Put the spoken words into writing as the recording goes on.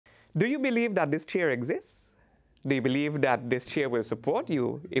Do you believe that this chair exists? Do you believe that this chair will support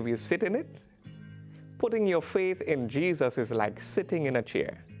you if you sit in it? Putting your faith in Jesus is like sitting in a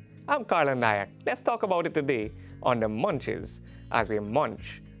chair. I'm Carla Nayak. Let's talk about it today on the Munches as we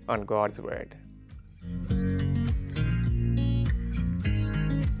munch on God's Word.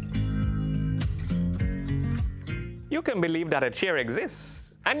 You can believe that a chair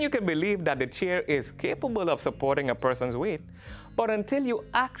exists, and you can believe that the chair is capable of supporting a person's weight, but until you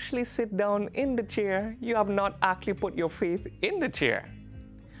actually sit down in the chair, you have not actually put your faith in the chair.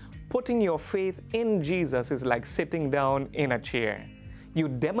 Putting your faith in Jesus is like sitting down in a chair. You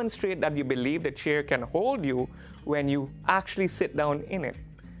demonstrate that you believe the chair can hold you when you actually sit down in it.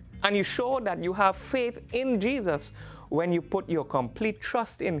 And you show that you have faith in Jesus when you put your complete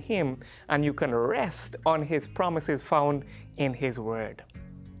trust in Him and you can rest on His promises found in His Word.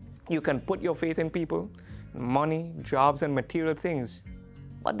 You can put your faith in people, money, jobs, and material things,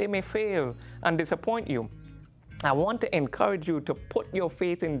 but they may fail and disappoint you. I want to encourage you to put your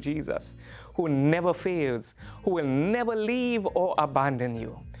faith in Jesus, who never fails, who will never leave or abandon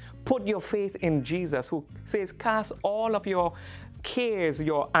you. Put your faith in Jesus, who says, cast all of your cares,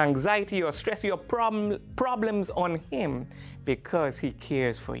 your anxiety, your stress, your problems on Him because He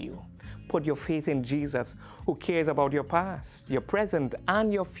cares for you. Put your faith in Jesus, who cares about your past, your present,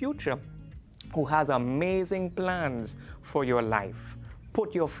 and your future, who has amazing plans for your life.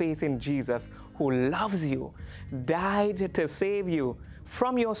 Put your faith in Jesus, who loves you, died to save you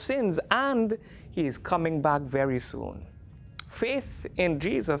from your sins, and He is coming back very soon. Faith in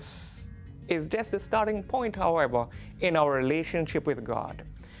Jesus is just the starting point, however, in our relationship with God.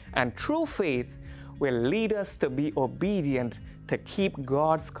 And true faith will lead us to be obedient to keep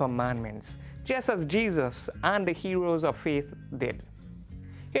God's commandments, just as Jesus and the heroes of faith did.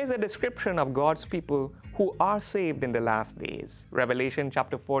 Here's a description of God's people who are saved in the last days. Revelation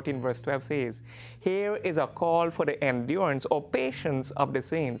chapter 14 verse 12 says, "Here is a call for the endurance or patience of the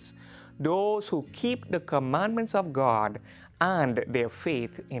saints, those who keep the commandments of God and their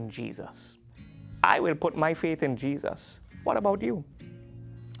faith in Jesus." I will put my faith in Jesus. What about you?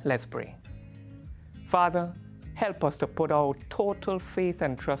 Let's pray. Father, help us to put our total faith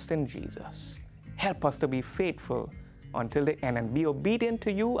and trust in Jesus. Help us to be faithful until the end and be obedient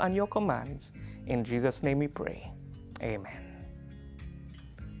to you and your commands. In Jesus' name we pray. Amen.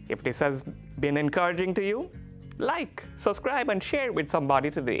 If this has been encouraging to you, like, subscribe, and share it with somebody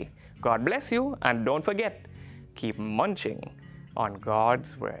today. God bless you, and don't forget, keep munching on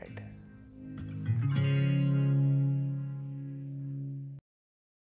God's Word.